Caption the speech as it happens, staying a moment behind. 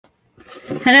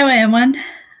Hello everyone,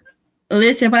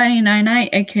 Elizabeth99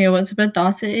 aka Elizabeth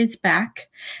Dawson is back.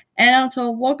 And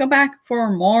also welcome back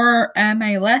for more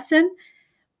anime lesson.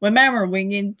 Remember, we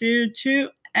can do 2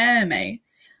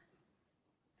 animes.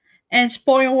 And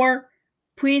spoiler,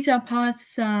 please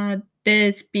pause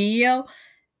this video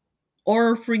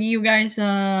or for you guys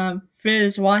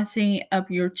finish watching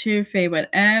of your 2 favorite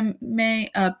anime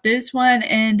of this one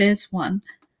and this one.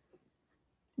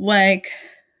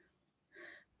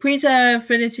 Please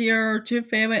finish your 2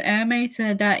 favorite animes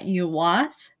that you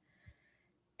watch.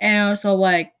 And also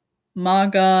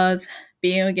mangas,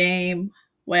 video game,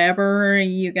 whatever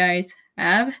you guys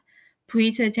have.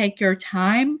 Please take your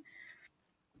time.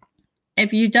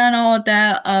 If you've done all of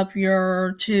that of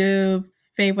your 2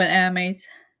 favorite animes,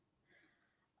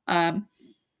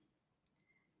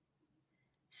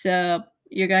 so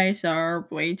you guys are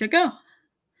ready to go.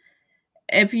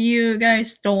 If you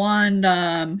guys don't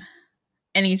want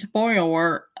any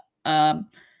spoiler, all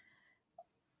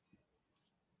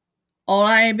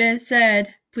I've been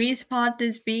said, please pause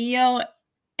this video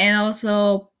and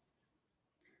also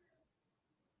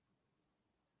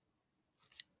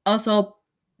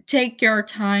take your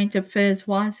time to finish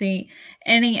watching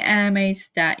any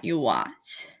animes that you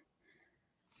watch.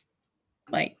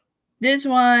 Like this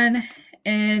one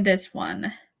and this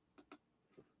one.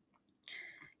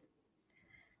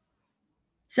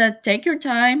 So take your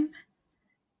time.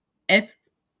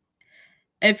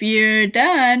 If you're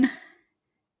done,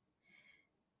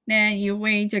 then you're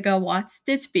ready to go watch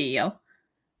this video.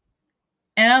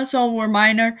 And also a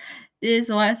reminder, this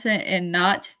lesson is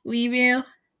not review.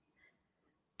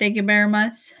 Thank you very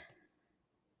much.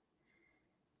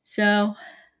 So,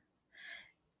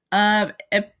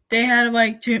 if they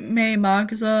had 2 main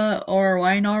manga or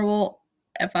light novel,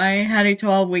 if I had a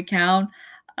 12-week count,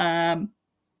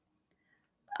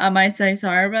 I might say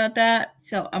sorry about that.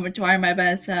 So I'm gonna try my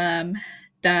best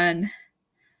done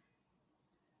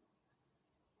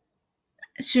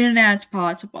as soon as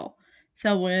possible.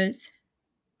 So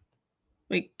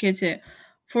we continue.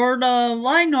 For the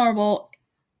light novel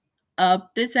of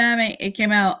this anime, it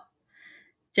came out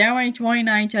January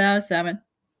 29, 2007,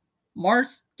 March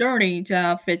 30,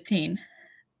 2015.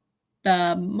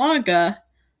 The manga,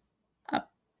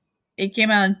 it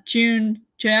came out June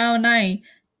 2009,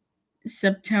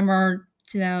 September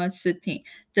 2016.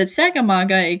 The second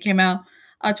manga, it came out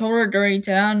October 30,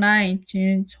 2009,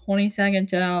 June 22nd,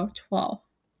 2012.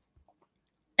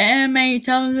 Anime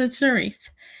television series.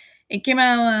 It came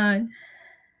out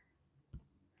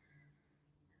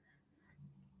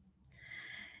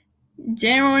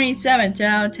January 7th,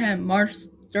 2010, March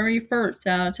 31st,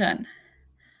 2010.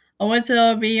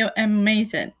 Original video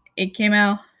animation. It came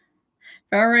out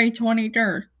February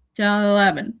 23rd,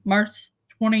 2011, March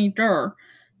 23rd,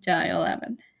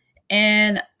 2011.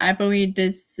 And I believe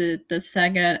this is the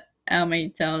second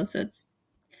anime television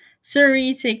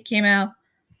series. It came out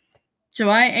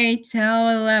July 8,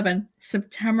 2011,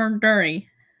 September 30,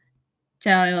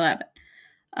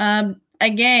 2011. A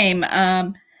game.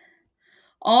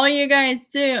 All you guys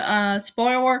do,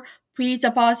 spoiler, please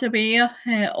pause the video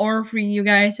or for you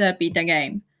guys beat the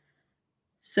game.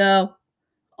 So,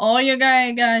 all you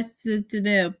guys to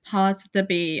do, pause the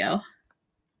video.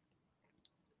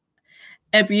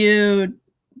 If you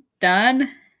done,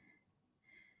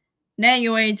 then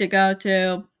you need to go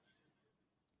to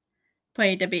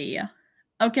play the video.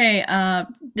 Okay,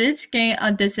 this game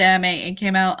on this anime, it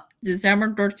came out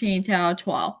December 13,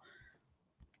 2012.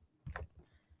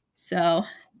 So,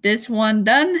 this one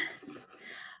done.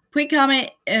 Please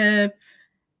comment if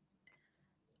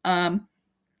one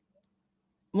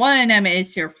of them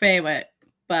is your favorite,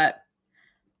 but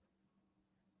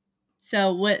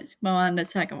so let's move on to the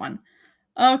second one.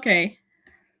 Okay.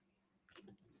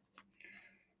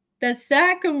 The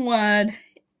second one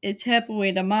is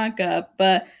heavily the manga,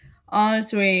 but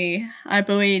honestly, I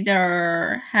believe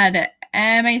there had an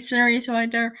anime series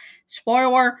right there.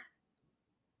 Spoiler,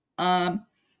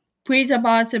 please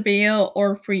pause the video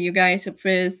or for you guys to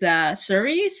finish the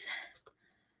series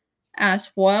as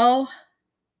well.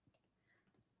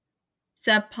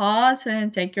 Set pause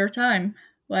and take your time,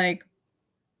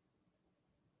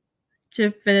 to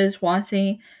finish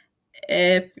watching.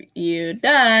 If you're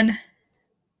done,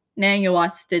 then you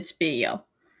watch this video.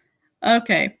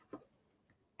 Okay.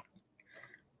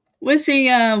 Let's see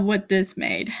what this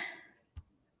made.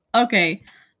 Okay.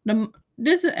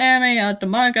 This anime the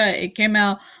manga, it came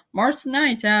out March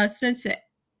 9, 2016,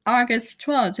 August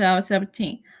 12,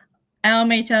 2017.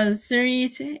 Anime television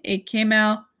series, it came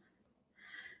out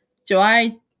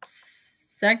July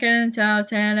 2nd,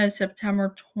 2010, and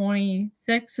September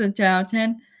 26th,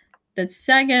 2010. the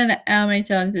second anime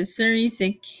of the series.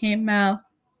 It came out.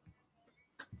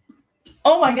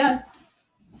 Oh my gosh.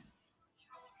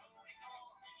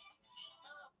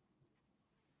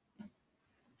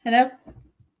 Hello?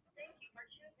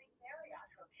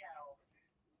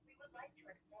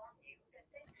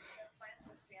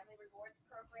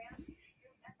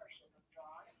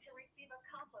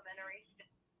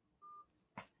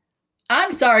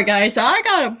 I'm sorry, guys. I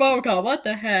got a phone call. What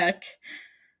the heck?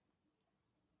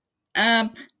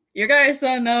 You guys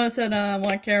noticed that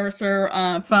one character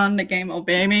found the game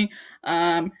Obey Me.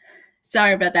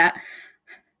 Sorry about that.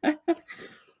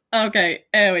 Okay.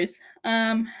 Anyways,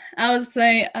 I would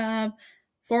say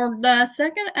for the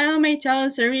second anime title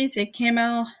series, it came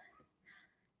out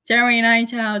January 9,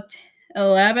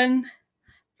 2011,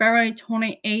 February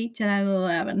 28,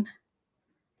 2011.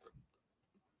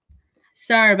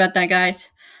 Sorry about that, guys.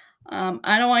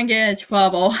 I don't want to get in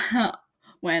trouble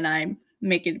when I'm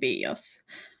making videos.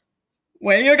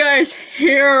 When you guys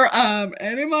hear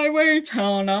any of my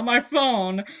ringtone on my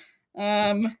phone,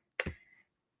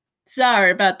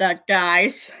 sorry about that,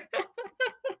 guys.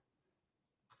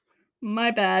 My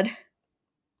bad.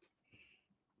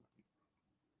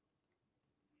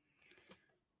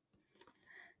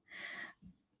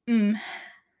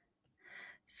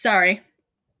 Sorry.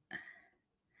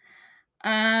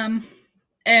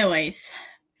 Anyways.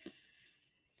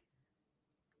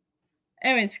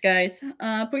 Anyways, guys,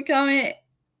 please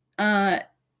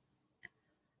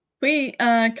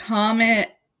comment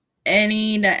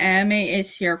any the anime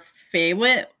is your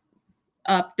favorite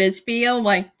of this video,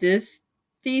 like this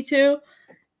D2.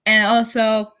 And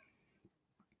also,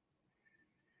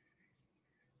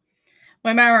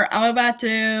 remember, I'm about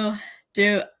to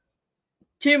do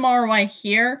 2 more right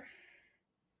here.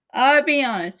 I'll be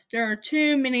honest, there are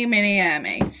too many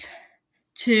animes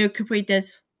to complete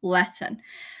this lesson.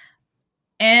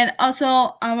 And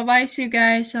also, I would advise you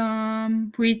guys,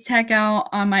 please check out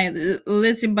on my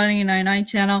Listen Bunny 99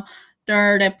 channel. There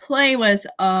are the playlist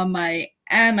of my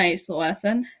animes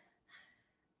lesson.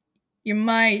 You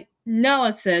might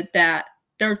notice it that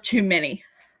there are too many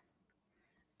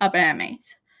of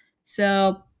animes.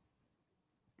 So,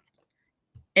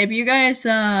 if you guys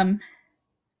know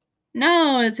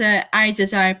that I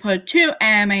decided to put 2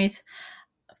 animes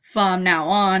from now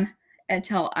on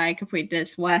until I complete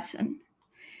this lesson.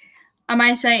 I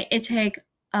might say it takes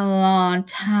a long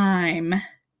time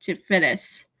to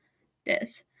finish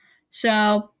this.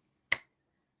 So,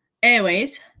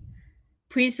 anyways,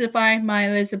 please subscribe my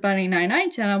Lizard Bunny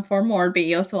 99 channel for more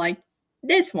videos like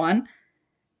this one.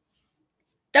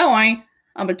 Don't worry,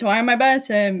 I'm gonna try my best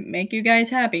to make you guys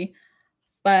happy.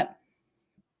 But,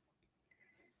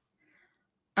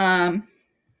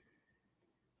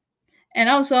 and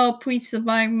also, please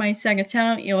subscribe my second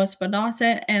channel, Eos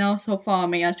Dawson, and also follow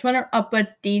me on Twitter. I'll put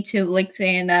the 2 links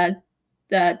in the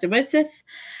description.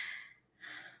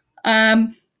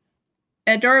 And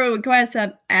there are requests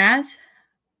of ads,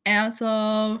 and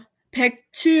also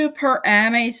pick 2 per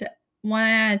anime, one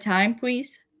at a time,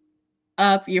 please,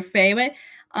 of your favorite.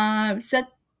 Set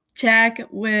check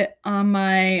with on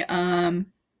my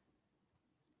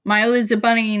my Lizard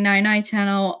Bunny 99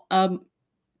 channel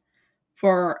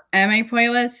for anime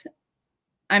playlist.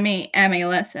 I mean anime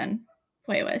lesson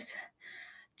playlist.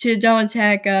 To double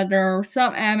check there are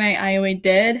some anime I already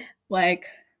did, like,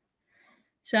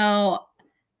 so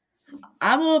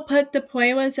I will put the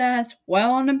playlist as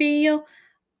well on the video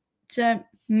to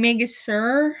make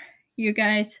sure you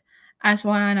guys as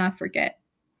well and not forget.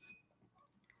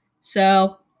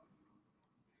 So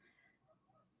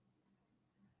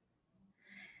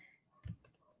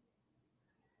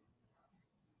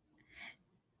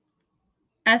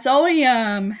as always,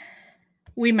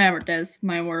 remember this,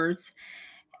 my words.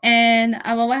 And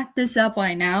I will wrap this up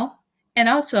right now. And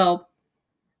also,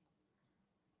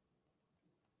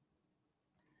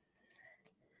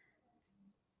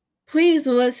 please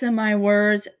listen my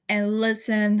words and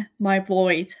listen my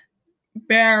voice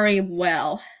very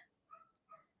well.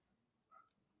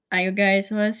 Are you guys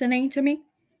listening to me?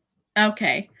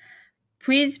 Okay.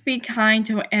 Please be kind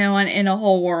to anyone in the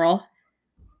whole world.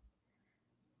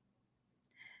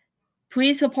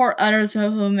 Please support others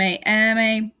who make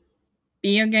anime,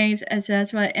 video games,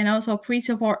 etc. And also please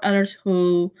support others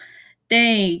who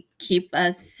they keep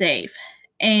us safe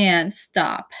and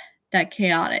stop that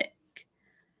chaotic.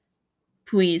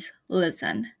 Please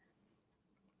listen.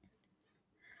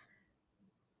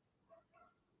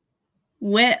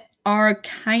 With our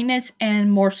kindness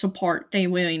and more support they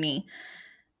really need.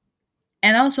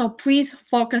 And also please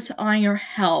focus on your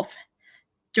health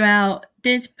throughout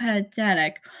this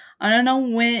pandemic. I don't know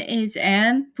when it's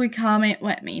end. Please comment,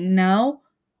 let me know.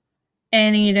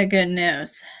 any of the good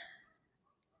news.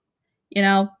 You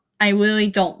know, I really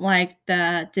don't like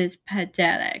this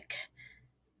pandemic.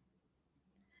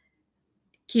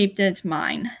 Keep this in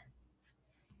mind.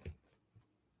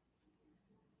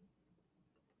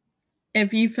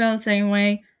 If you feel the same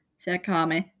way, say a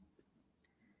comment.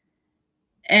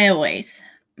 Anyways,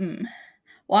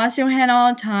 wash your hand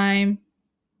all the time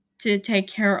to take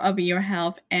care of your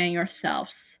health and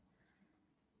yourselves.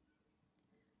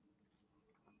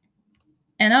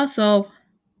 And also,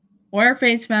 wear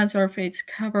face masks or face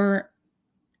cover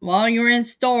while you're in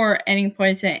store any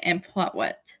poison and plot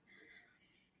wet.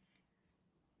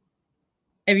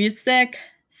 If you're sick,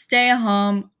 stay at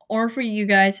home, or for you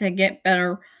guys to get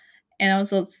better, and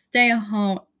also stay at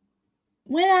home.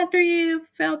 When after you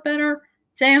feel better,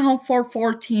 stay at home for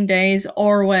 14 days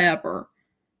or whatever.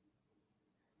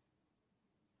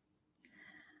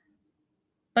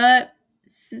 But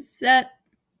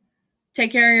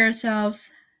take care of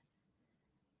yourselves.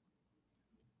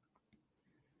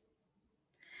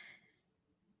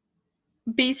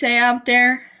 Be safe out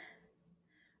there.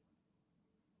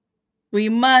 We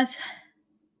must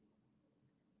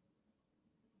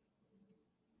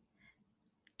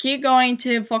keep going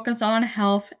to focus on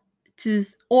health to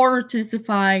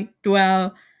survive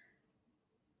throughout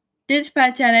this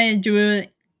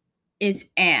pandemic is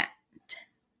at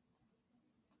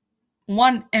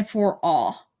one and for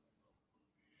all.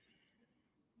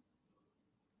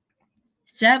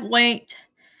 Set wait.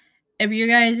 If you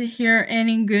guys hear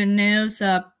any good news,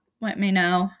 let me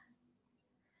know.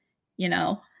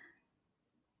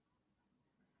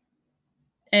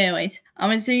 Anyways, I'm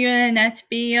gonna see you in the next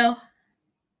video.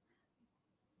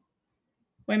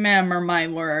 Remember my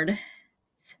word.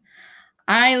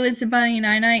 I listen Bunny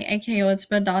 99, aka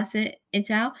Elizabeth Dawson. It's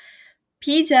out.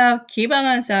 Peace out. Keep on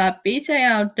us up. Be safe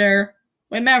out there.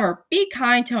 Remember, be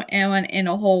kind to everyone in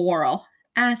the whole world.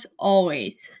 As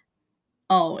always.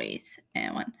 Always,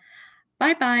 everyone.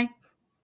 Bye bye.